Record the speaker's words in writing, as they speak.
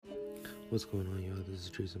What's going on, y'all? This is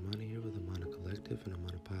Trees Amani here with Amana Collective and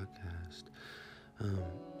Amana Podcast.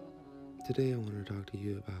 Today I want to talk to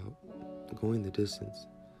you about going the distance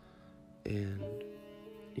and,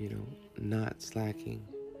 not slacking.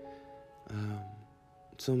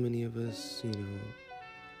 So many of us,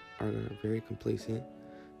 are very complacent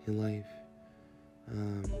in life.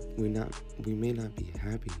 We may not be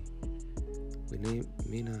happy. We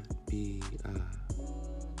may not be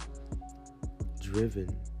driven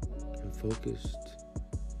and focused,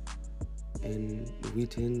 and we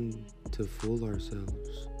tend to fool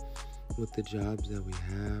ourselves with the jobs that we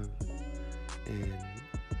have, and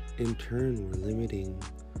in turn we're limiting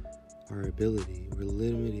our ability, we're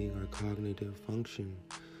limiting our cognitive function,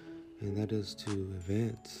 and that is to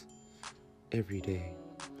advance every day.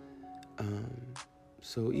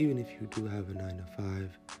 So even if you do have a 9 to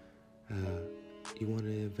 5, you want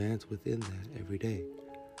to advance within that every day.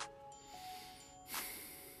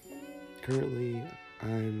 Currently,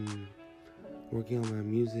 I'm working on my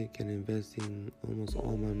music and investing almost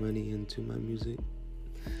all my money into my music.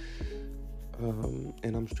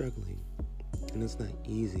 And I'm struggling. And it's not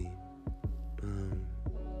easy.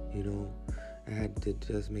 I had to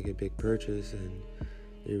just make a big purchase, and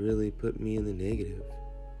it really put me in the negative,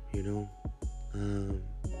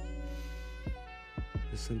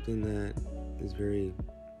 It's something that is very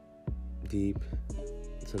deep.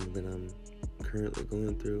 It's something that I'm currently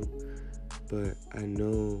going through. But I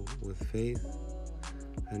know with faith,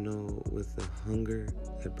 I know with the hunger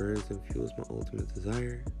that burns and fuels my ultimate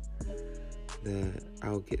desire, that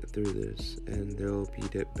I'll get through this and there will be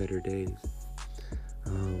better days.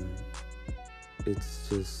 It's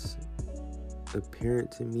just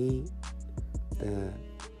apparent to me that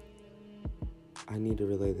I need to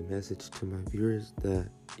relay the message to my viewers that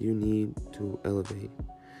you need to elevate.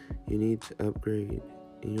 You need to upgrade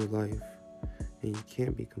in your life, and you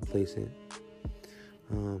can't be complacent.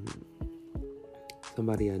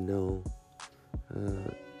 Somebody I know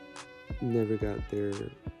never got their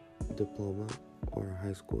diploma or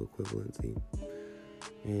high school equivalency,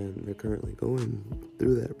 and they're currently going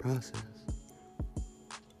through that process.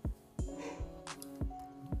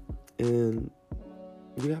 And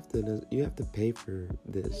you have to pay for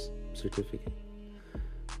this certificate.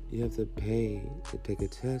 You have to pay to take a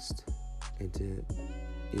test and to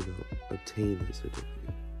obtain the certificate.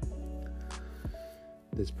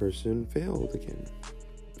 This person failed again,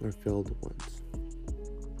 or failed once.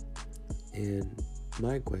 And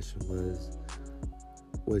my question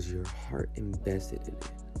was your heart invested in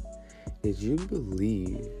it? Did you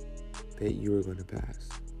believe that you were going to pass?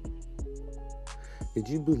 Did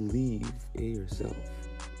you believe in yourself?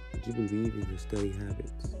 Did you believe in your study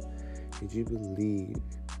habits? Did you believe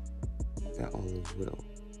that all is well?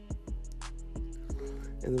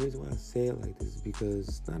 And the reason why I say it like this is because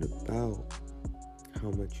it's not about how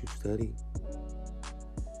much you study.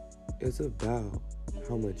 It's about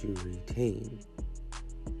how much you retain.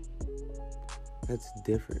 That's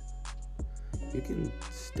different. You can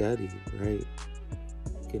study, right?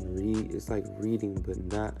 You can read. It's like reading, but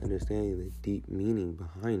not understanding the deep meaning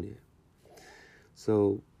behind it.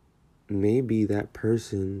 So maybe that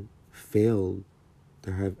person failed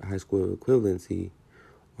their high school equivalency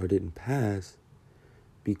or didn't pass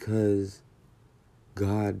because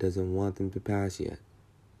God doesn't want them to pass yet.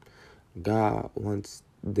 God wants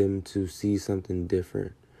them to see something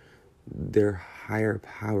different. Their higher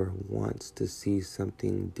power wants to see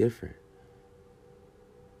something different.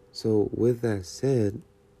 So with that said,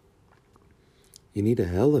 you need to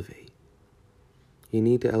elevate. You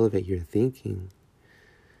need to elevate your thinking.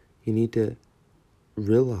 You need to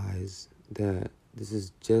realize that this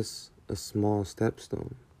is just a small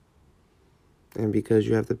stepstone. And because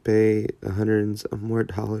you have to pay hundreds of more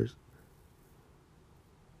dollars,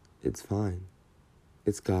 it's fine.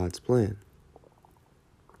 It's God's plan.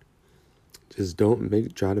 Just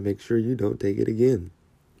try to make sure you don't take it again.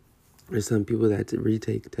 There's some people that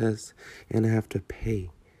retake tests and have to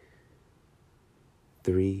pay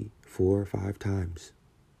 3, 4, 5 times.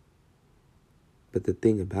 But the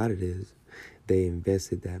thing about it is, they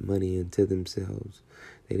invested that money into themselves.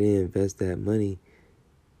 They didn't invest that money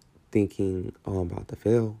thinking, I'm about to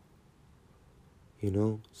fail.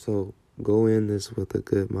 So go in this with a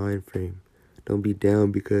good mind frame. Don't be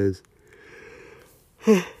down because,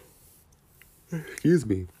 excuse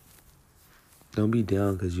me. Don't be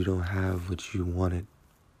down because you don't have what you wanted.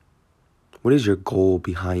 What is your goal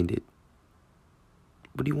behind it?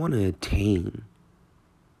 What do you want to attain?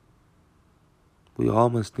 We all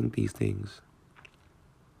must think these things.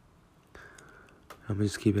 I'm going to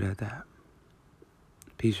just keep it at that.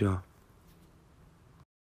 Peace, y'all.